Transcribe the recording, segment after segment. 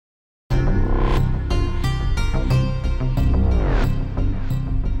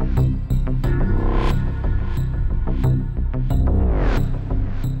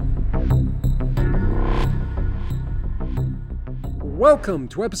Welcome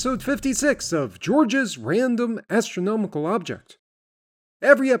to episode 56 of George's Random Astronomical Object.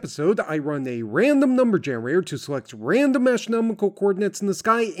 Every episode, I run a random number generator to select random astronomical coordinates in the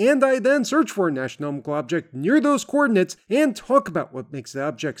sky, and I then search for an astronomical object near those coordinates and talk about what makes the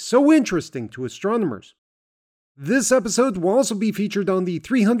object so interesting to astronomers. This episode will also be featured on the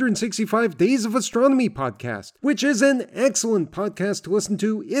 365 Days of Astronomy podcast, which is an excellent podcast to listen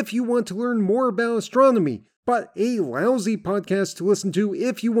to if you want to learn more about astronomy, but a lousy podcast to listen to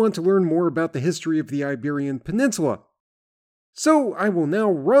if you want to learn more about the history of the Iberian Peninsula. So I will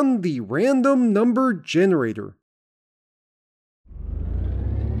now run the random number generator.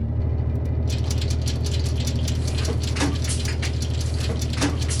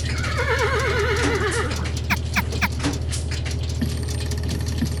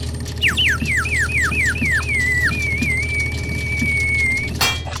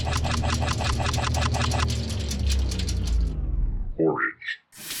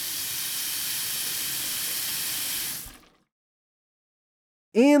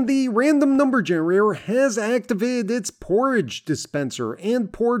 And the random number generator has activated its porridge dispenser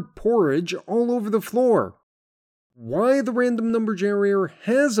and poured porridge all over the floor. Why the random number generator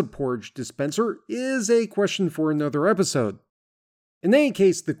has a porridge dispenser is a question for another episode. In any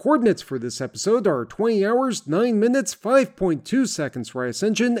case, the coordinates for this episode are 20 hours, 9 minutes, 5.2 seconds for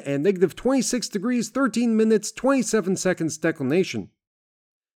ascension, and negative 26 degrees, 13 minutes, 27 seconds declination.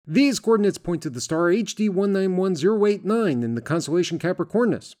 These coordinates point to the star HD 191089 in the constellation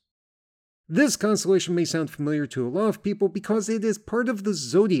Capricornus. This constellation may sound familiar to a lot of people because it is part of the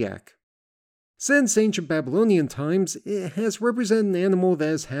zodiac. Since ancient Babylonian times, it has represented an animal that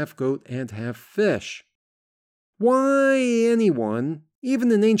is half goat and half fish. Why anyone,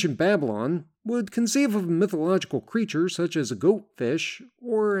 even in ancient Babylon, would conceive of a mythological creature such as a goatfish,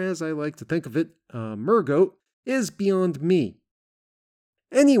 or as I like to think of it, a mergoat, is beyond me.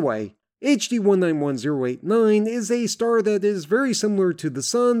 Anyway, HD 191089 is a star that is very similar to the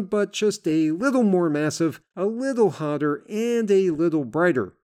Sun, but just a little more massive, a little hotter, and a little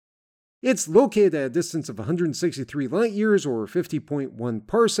brighter. It's located at a distance of 163 light years or 50.1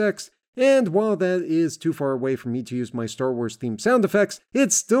 parsecs, and while that is too far away for me to use my Star Wars themed sound effects,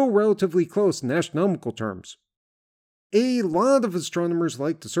 it's still relatively close in astronomical terms. A lot of astronomers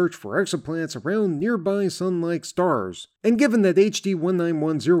like to search for exoplanets around nearby Sun-like stars, and given that HD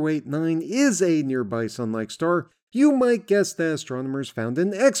 191089 is a nearby Sun-like star, you might guess that astronomers found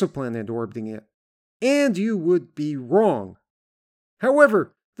an exoplanet orbiting it. And you would be wrong.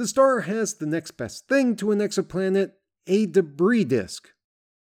 However, the star has the next best thing to an exoplanet, a debris disk.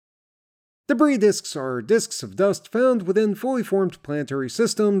 Debris disks are disks of dust found within fully formed planetary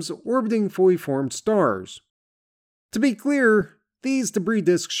systems orbiting fully formed stars. To be clear, these debris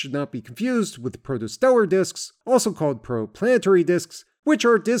disks should not be confused with protostellar disks, also called proplanetary disks, which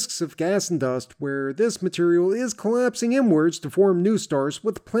are disks of gas and dust where this material is collapsing inwards to form new stars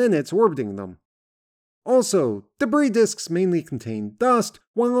with planets orbiting them. Also, debris disks mainly contain dust,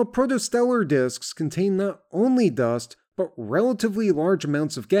 while protostellar disks contain not only dust, but relatively large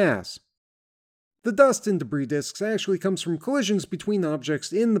amounts of gas. The dust in debris disks actually comes from collisions between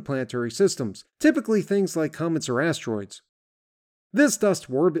objects in the planetary systems, typically things like comets or asteroids. This dust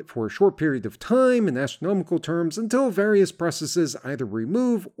will orbit for a short period of time in astronomical terms until various processes either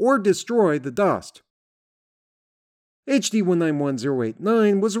remove or destroy the dust. HD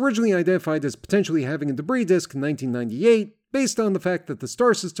 191089 was originally identified as potentially having a debris disk in 1998, based on the fact that the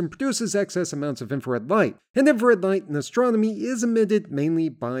star system produces excess amounts of infrared light, and infrared light in astronomy is emitted mainly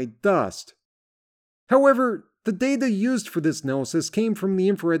by dust. However, the data used for this analysis came from the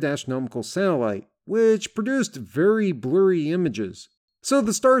Infrared Astronomical Satellite, which produced very blurry images. So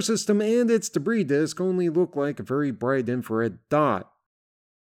the star system and its debris disk only look like a very bright infrared dot.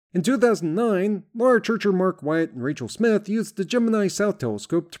 In 2009, Laura Churcher, Mark Wyatt, and Rachel Smith used the Gemini South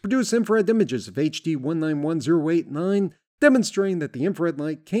Telescope to produce infrared images of HD 191089, demonstrating that the infrared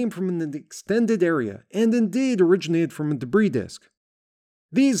light came from an extended area and indeed originated from a debris disk.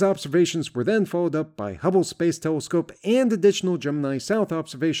 These observations were then followed up by Hubble Space Telescope and additional Gemini South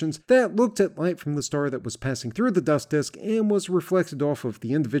observations that looked at light from the star that was passing through the dust disk and was reflected off of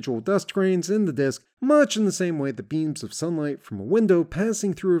the individual dust grains in the disk, much in the same way that beams of sunlight from a window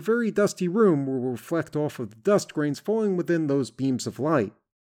passing through a very dusty room will reflect off of the dust grains falling within those beams of light.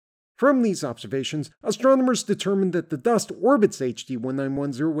 From these observations, astronomers determined that the dust orbits HD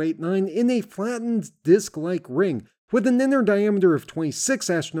 191089 in a flattened disk-like ring, with an inner diameter of 26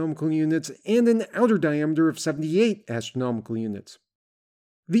 astronomical units and an outer diameter of 78 astronomical units.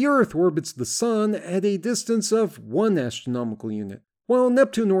 The Earth orbits the Sun at a distance of 1 astronomical unit, while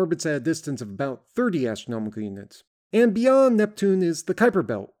Neptune orbits at a distance of about 30 astronomical units. And beyond Neptune is the Kuiper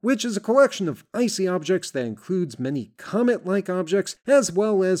Belt, which is a collection of icy objects that includes many comet-like objects, as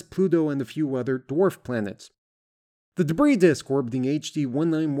well as Pluto and a few other dwarf planets. The debris disk orbiting HD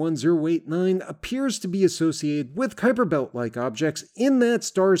 191089 appears to be associated with Kuiper Belt-like objects in that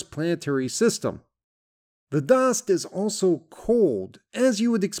star's planetary system. The dust is also cold, as you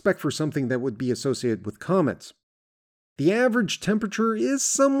would expect for something that would be associated with comets. The average temperature is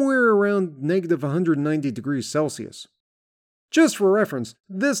somewhere around negative 190 degrees Celsius. Just for reference,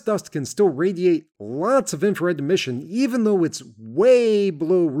 this dust can still radiate lots of infrared emission even though it's way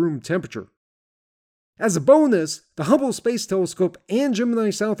below room temperature. As a bonus, the Hubble Space Telescope and Gemini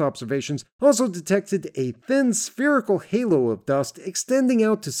South observations also detected a thin spherical halo of dust extending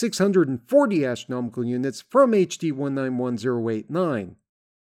out to 640 astronomical units from HD 191089.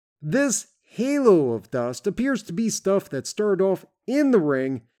 This halo of dust appears to be stuff that started off in the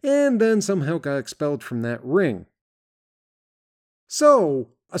ring and then somehow got expelled from that ring. So,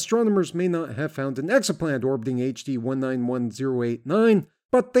 astronomers may not have found an exoplanet orbiting HD 191089,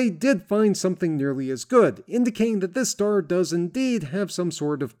 but they did find something nearly as good, indicating that this star does indeed have some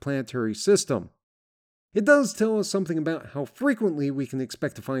sort of planetary system. It does tell us something about how frequently we can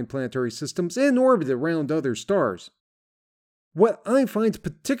expect to find planetary systems in orbit around other stars. What I find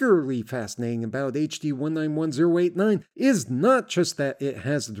particularly fascinating about HD 191089 is not just that it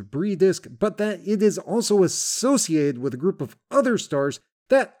has a debris disk, but that it is also associated with a group of other stars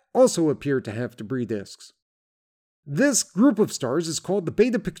that also appear to have debris disks. This group of stars is called the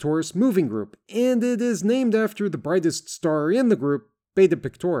Beta Pictoris Moving Group, and it is named after the brightest star in the group, Beta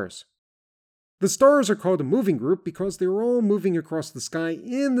Pictoris. The stars are called a moving group because they are all moving across the sky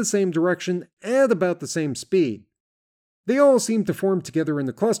in the same direction at about the same speed. They all seem to form together in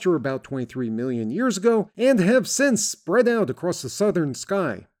the cluster about 23 million years ago and have since spread out across the southern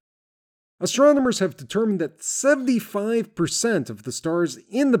sky. Astronomers have determined that 75% of the stars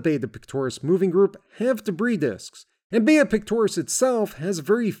in the Beta Pictoris Moving Group have debris disks, and Beta Pictoris itself has a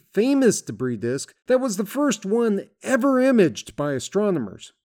very famous debris disk that was the first one ever imaged by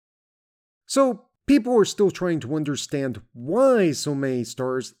astronomers. So, people are still trying to understand why so many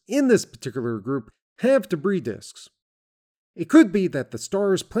stars in this particular group have debris disks. It could be that the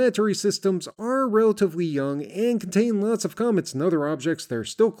star's planetary systems are relatively young and contain lots of comets and other objects that are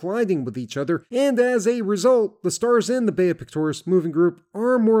still colliding with each other, and as a result, the stars in the Beta Pictoris Moving Group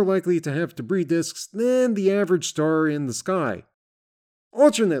are more likely to have debris disks than the average star in the sky.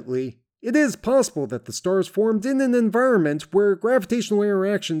 Alternately, it is possible that the stars formed in an environment where gravitational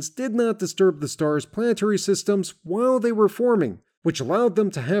interactions did not disturb the star's planetary systems while they were forming, which allowed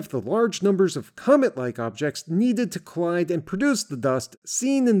them to have the large numbers of comet-like objects needed to collide and produce the dust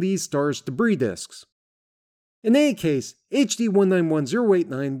seen in these stars' debris disks. In any case, HD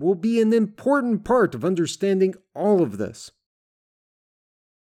 191089 will be an important part of understanding all of this.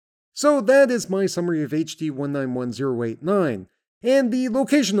 So that is my summary of HD 191089, and the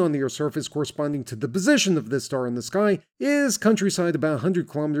location on the Earth's surface corresponding to the position of this star in the sky is countryside about 100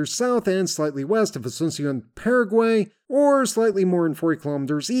 kilometers south and slightly west of Asunción, Paraguay, or slightly more than 40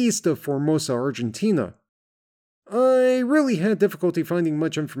 kilometers east of Formosa, Argentina. I really had difficulty finding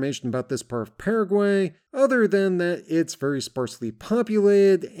much information about this part of Paraguay, other than that it's very sparsely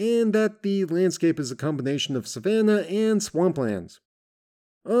populated and that the landscape is a combination of savanna and swamplands.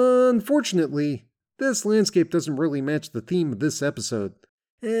 Unfortunately, this landscape doesn't really match the theme of this episode,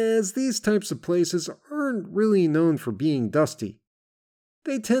 as these types of places aren't really known for being dusty.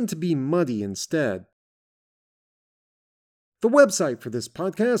 They tend to be muddy instead. The website for this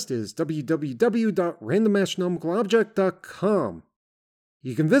podcast is www.randomastronomicalobject.com.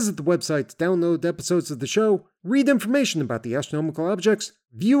 You can visit the website to download episodes of the show, read information about the astronomical objects,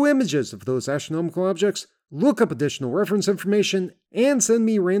 view images of those astronomical objects, look up additional reference information, and send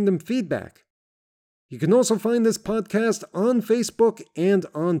me random feedback. You can also find this podcast on Facebook and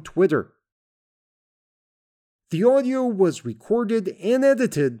on Twitter. The audio was recorded and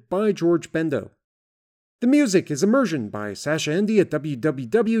edited by George Bendo. The music is Immersion by Sasha Endy at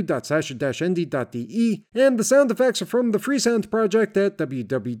www.sasha-endy.de, and the sound effects are from the Freesound Project at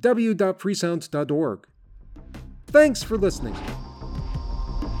www.freesound.org. Thanks for listening.